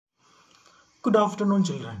Good afternoon,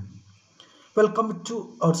 children. Welcome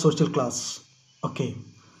to our social class. Okay,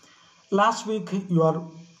 last week you are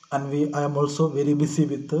and we I am also very busy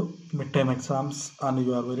with the midterm exams and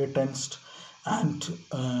you are very tensed and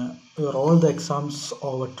your all the exams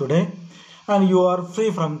over today and you are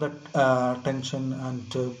free from that tension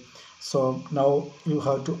and so now you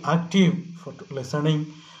have to active for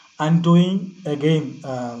listening and doing again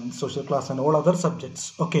social class and all other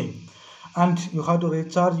subjects. Okay, and you have to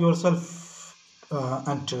recharge yourself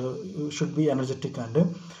and you should be energetic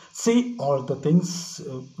and see all the things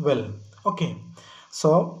well. Okay,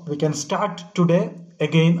 so we can start today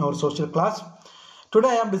again our social class. Today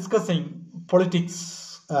I am discussing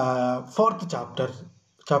politics, fourth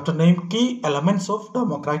chapter named key elements of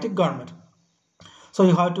democratic government. So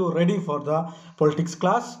you have to ready for the politics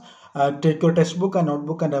class. Take your textbook and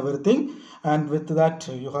notebook and everything, and with that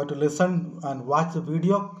you have to listen and watch the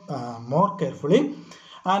video more carefully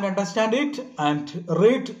and understand it and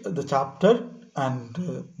read the chapter and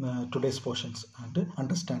today's portions and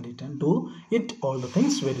understand it and do it all the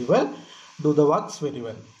things very well, do the works very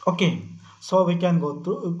well. Okay, so we can go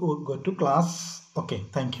to class. Okay,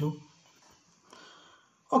 thank you.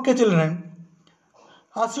 Okay, children,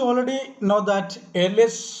 as you already know that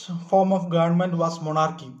earliest form of government was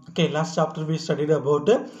monarchy. Okay, last chapter we studied about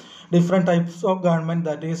different types of government,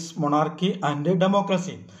 that is monarchy and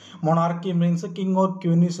democracy. Monarchy means a king or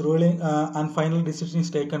queen is ruling and final decision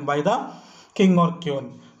is taken by the king or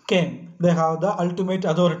queen. Okay, they have the ultimate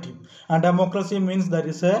authority. And democracy means there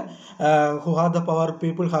is a who have the power,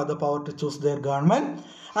 people have the power to choose their government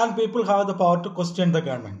and people have the power to question the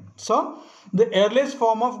government. So the earliest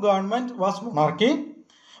form of government was monarchy,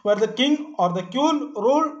 where the king or the queen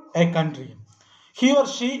ruled a country. He or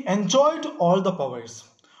she enjoyed all the powers,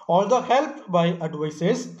 although helped by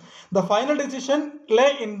advisors. The final decision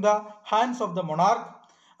lay in the hands of the monarch,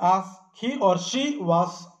 as he or she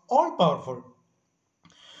was all powerful.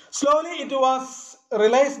 Slowly it was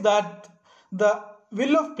realized that the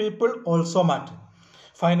will of people also mattered.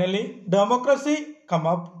 Finally, democracy come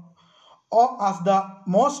up as the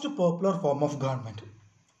most popular form of government.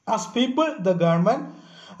 As people, the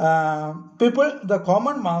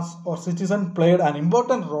common mass or citizen played an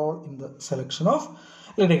important role in the selection of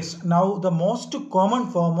leaders. Now, the most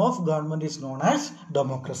common form of government is known as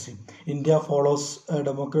democracy. India follows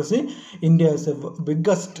democracy. India is the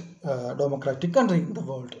biggest democratic country in the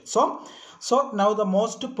world. So now the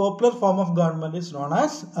most popular form of government is known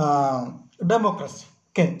as democracy.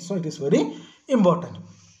 Okay, so it is very important.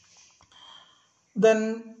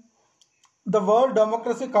 Then the word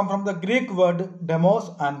democracy comes from the Greek word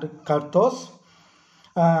demos and kartos.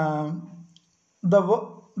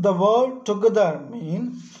 The words together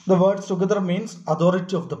means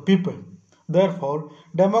authority of the people. Therefore,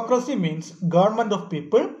 democracy means government of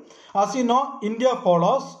people. As you know, India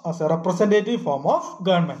follows as a representative form of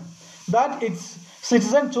government, that its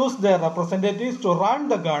citizens choose their representatives to run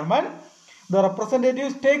the government. The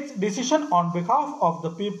representatives take decision on behalf of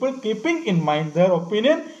the people, keeping in mind their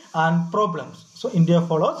opinion and problems. So India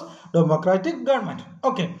follows democratic government.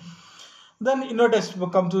 Okay. Then in your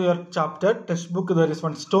textbook, come to your chapter textbook, there is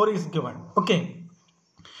one story is given. Okay.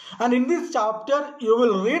 And in this chapter, you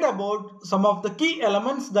will read about some of the key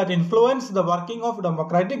elements that influence the working of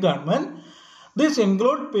democratic government. This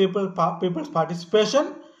include people's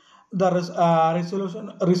participation, the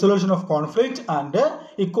resolution of conflict, and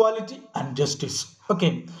equality and justice.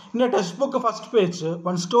 Okay, in the textbook first page,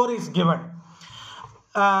 one story is given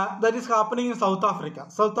that is happening in South Africa.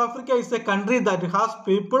 South Africa is a country that has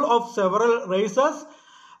people of several races.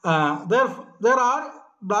 There are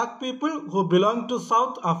black people who belong to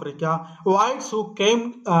South Africa, whites who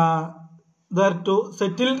came there to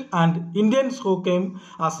settle, and Indians who came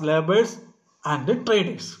as laborers and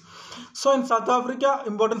traders. So in South Africa,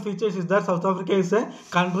 important features is that South Africa is a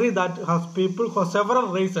country that has people for several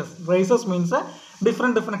races. Races means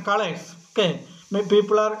different colors. Okay,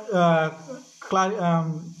 people are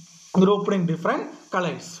grouped in different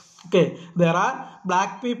colors. Okay, there are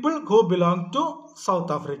black people who belong to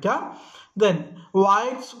South Africa, then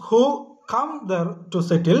whites who come there to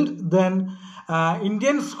settle, then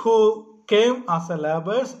Indians who came as a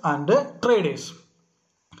laborers and traders.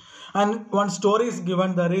 And one story is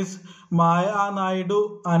given. There is Maya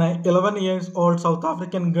Naidu, an 11 years old South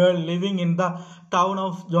African girl living in the town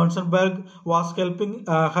of Johannesburg, was helping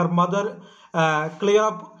her mother clear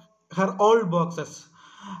up her old boxes.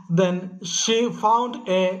 Then she found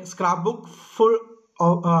a scrapbook full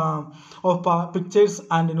of pictures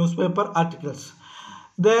and newspaper articles.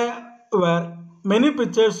 There were many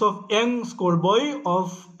pictures of young schoolboy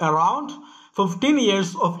of around 15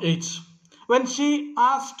 years of age When she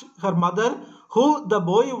asked her mother who the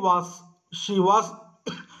boy was, she was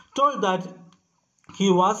told that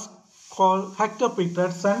he was called Hector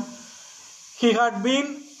Peterson. He had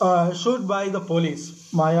been shot by the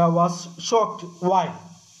police. Maya was shocked. Why?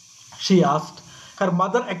 She asked. Her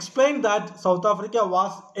mother explained that South Africa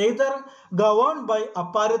was either governed by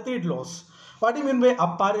apartheid laws. What do you mean by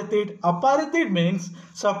apartheid? Apartheid means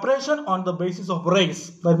separation on the basis of race.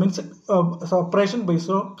 That means separation based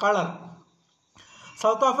on color.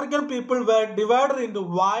 South African people were divided into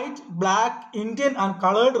white, black, Indian and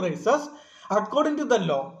colored races according to the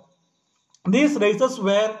law. These races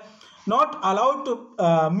were not allowed to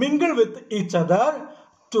mingle with each other,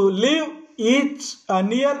 to live each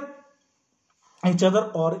near each other,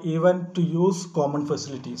 or even to use common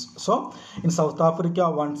facilities. So in South Africa,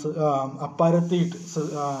 once apartheid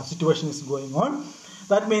situation is going on,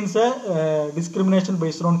 that means discrimination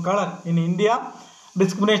based on color. In India,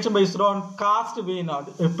 discrimination based on caste, we know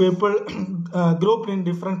people grouped in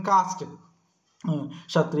different caste.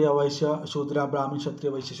 Kshatriya, Vaishya, Shudra, Brahmin,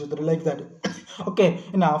 Kshatriya, Vaishya, Shudra, like that. Okay,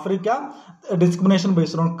 in Africa, discrimination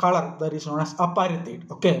based on color, that is known as apartheid.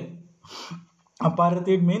 Okay,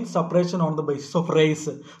 apartheid means separation on the basis of race.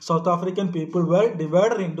 South African people were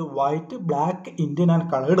divided into white, black, Indian and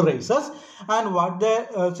colored races. And what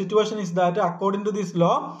the situation is that according to this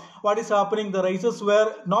law, what is happening? The races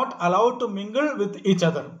were not allowed to mingle with each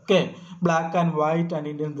other. Okay, black and white and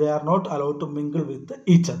Indian, they are not allowed to mingle with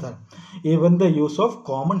each other. Even the use of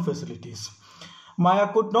common facilities. Maya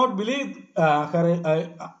could not believe her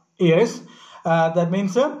ears. That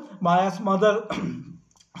means Maya's mother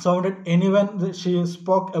sounded anyone she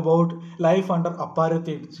spoke about life under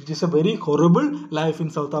apartheid. It is a very horrible life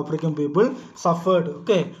in South African people suffered.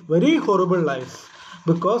 Okay, very horrible life,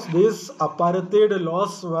 because these apartheid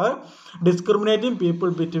laws were discriminating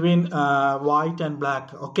people between white and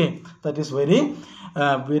black. Okay, that is very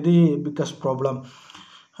biggest problem.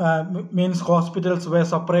 Means hospitals were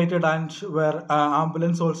separated and were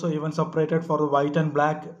ambulance also even separated for the white and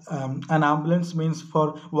black. An ambulance means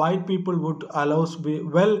for white people would allow to be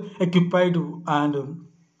well equipped, and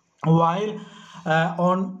while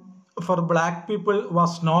on for black people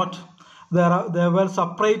was not. There were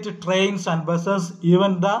separate trains and buses.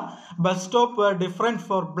 Even the bus stop were different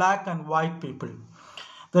for black and white people.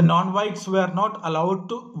 The non-whites were not allowed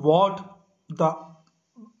to vote. The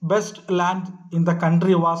best land in the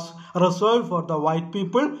country was reserved for the white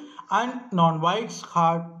people, and non-whites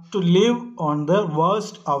had to live on the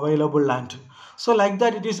worst available land. So like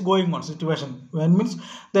that it is going on situation. When means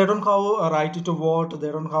they don't have a right to vote,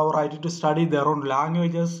 they don't have a right to study their own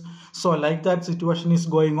languages. So like that situation is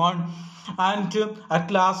going on. And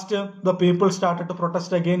at last the people started to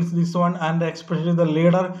protest against this one, and especially the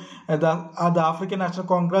leader, the African National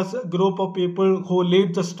Congress group of people who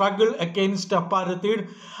lead the struggle against apartheid,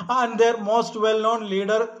 and their most well-known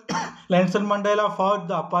leader Nelson Mandela fought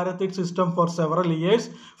the apartheid system for several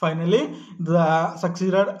years. Finally the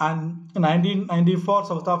succeeded, and in 1994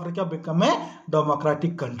 South Africa became a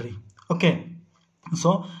democratic country. Okay,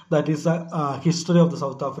 so that is the history of the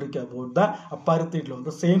South Africa about the apartheid law.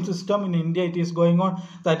 The same system in India it is going on,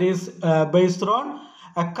 that is based on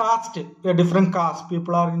a caste, a different caste.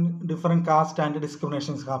 People are in different caste and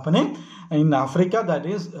discrimination is happening. In Africa that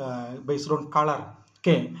is based on color.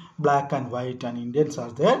 Okay, black and white and Indians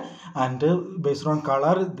are there, and based on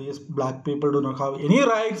color these black people do not have any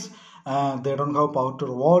rights. They don't have power to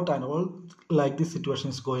vote and all. Like this situation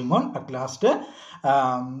is going on. At last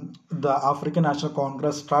the African National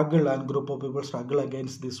Congress struggle and group of people struggle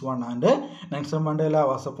against this one, and Nelson Mandela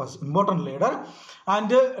was the first important leader,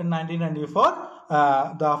 and in 1994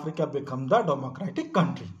 the Africa become the democratic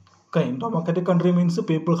country. Okay, in democratic country means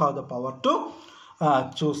people have the power to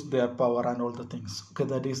choose their power and all the things. Okay,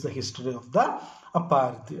 that is the history of the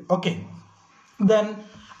apartheid. Okay, then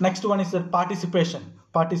next one is the participation.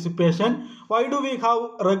 Why do we have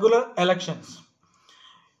regular elections?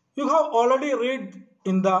 You have already read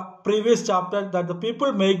in the previous chapter that the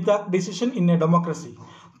people make the decision in a democracy.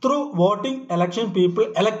 Through voting election,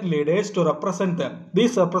 people elect leaders to represent them.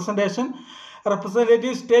 These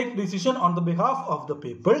representatives take decision on the behalf of the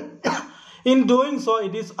people. In doing so,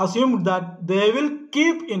 it is assumed that they will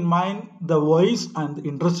keep in mind the voice and the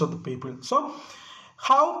interests of the people. So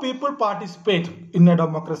how people participate in a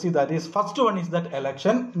democracy, that is, first one is that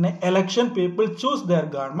election. In election, people choose their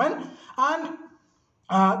government, and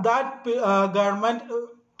that government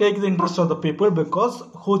take the interest of the people, because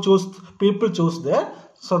people choose there.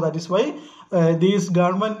 So that is why these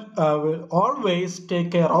government will always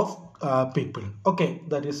take care of people. Okay,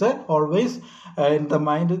 that is always in the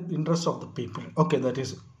mind interest of the people. Okay, that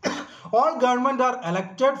is all government are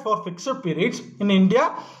elected for fixed periods. In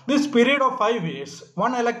India, this period of 5 years,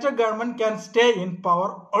 one elected government can stay in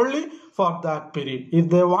power only for that period. If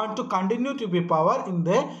they want to continue to be power,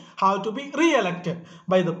 they have to be re-elected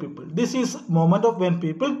by the people. This is moment of when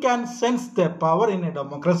people can sense their power in a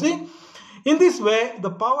democracy. In this way, the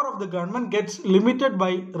power of the government gets limited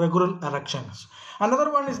by regular elections.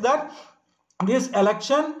 Another one is that this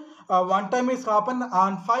election one time is happen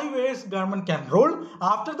and 5 years government can rule.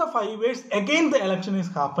 After the 5 years again the election is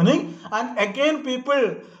happening and again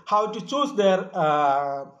people have to choose their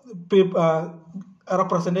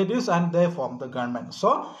representatives and they form the government.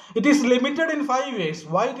 So it is limited in 5 years.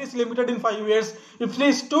 Why it is limited in 5 years? If it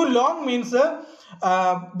is too long means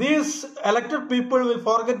these elected people will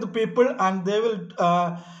forget the people and they will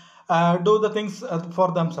do the things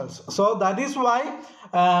for themselves. So that is why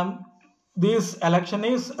this election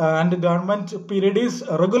is and the government period is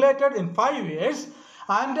regulated in 5 years,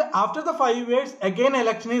 and after the 5 years again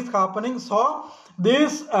election is happening. So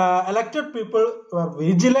these elected people were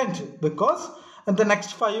vigilant because in the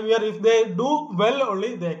next 5 years if they do well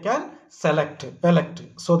only they can elect.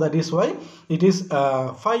 So that is why it is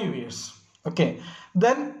 5 years. Okay,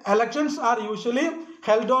 then elections are usually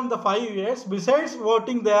held on the 5 years. Besides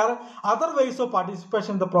voting, there are other ways of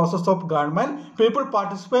participation in the process of government. People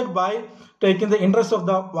participate by taking the interest of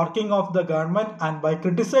the working of the government and by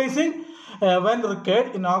criticizing when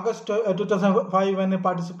required. In August 2005, when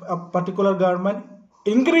a particular government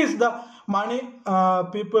increased the money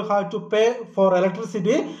people have to pay for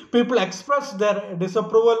electricity, people expressed their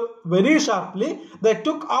disapproval very sharply. They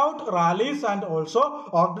took out rallies and also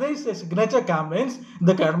organized signature campaigns.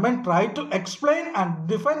 The government tried to explain and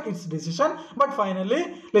defend its decision, but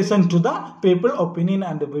finally listened to the people opinion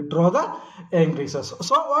and withdraw the increases.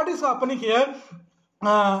 So what is happening here?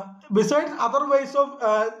 Besides other ways of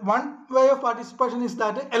one way of participation is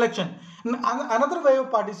that election. Another way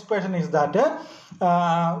of participation is that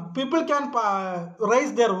people can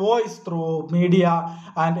raise their voice through media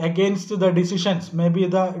and against the decisions. Maybe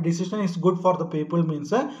the decision is good for the people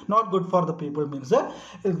means not good for the people means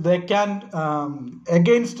they can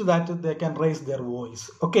against that they can raise their voice.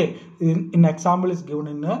 Okay, in example is given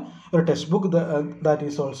in your textbook. That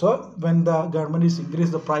is also when the government is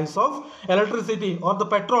increase the price of electricity or the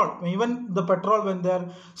petrol, even the petrol when they are.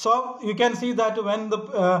 So you can see that when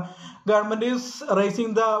the government is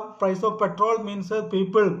raising the price of petrol means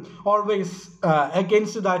people always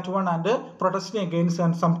against that one and protesting against,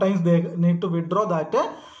 and sometimes they need to withdraw that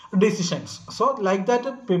decisions. So like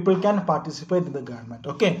that people can participate in the government,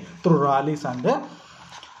 okay, through rallies and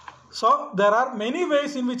so there are many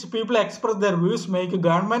ways in which people express their views, make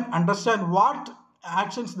government understand what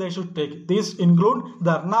actions they should take. These include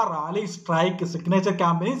dharna, rally, strike, signature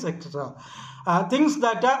campaigns, etc. Things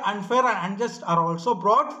that are unfair and unjust are also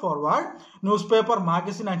brought forward. Newspaper,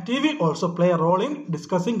 magazine and TV also play a role in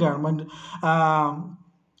discussing government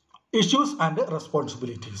issues and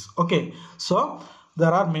responsibilities. Okay, so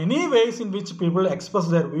there are many ways in which people express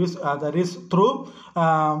their views. That is through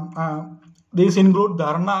these include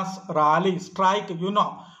dharnas, rally, strike.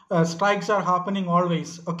 Strikes are happening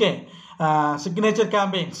always. Okay, signature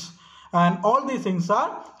campaigns and all these things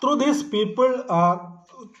are through these people are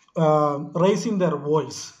raising their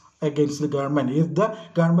voice against the government. If the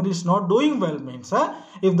government is not doing well means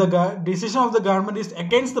if the decision of the government is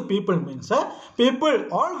against the people means people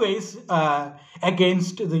always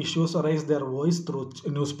against the issues raise their voice through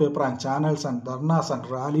newspaper and channels and dharnas and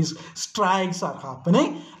rallies. Strikes are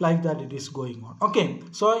happening like that, it is going on. Okay,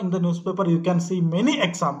 so in the newspaper you can see many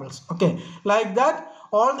examples. Okay, like that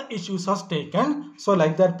all the issues are taken. So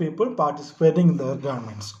like that people participating in the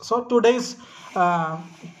governments. So today's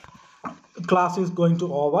class is going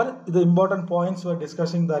to over. The important points we're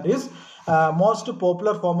discussing, that is most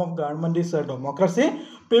popular form of government is democracy.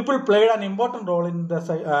 People played an important role in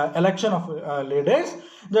the election of leaders.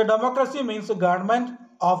 The democracy means the government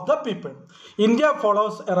of the people. India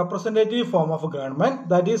follows a representative form of government,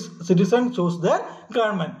 that is citizens choose their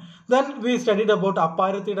government. Then we studied about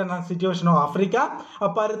apartheid and the situation of Africa.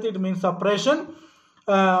 Apartheid means suppression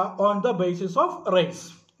on the basis of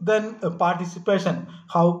race. Then participation,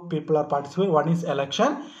 how people are participating. One is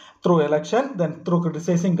election, through election, then through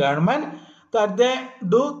criticizing government, that they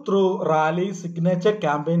do through rallies, signature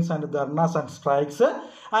campaigns and dharnas and strikes.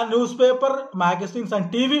 And newspaper, magazines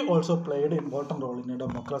and TV also played an important role in a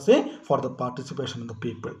democracy for the participation of the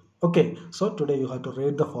people. Okay, so today you have to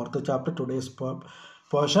read the fourth chapter, today's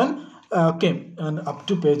portion. Okay, and up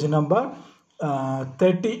to page number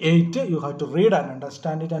 38 you have to read and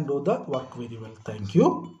understand it and do the work very well. Thank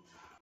you.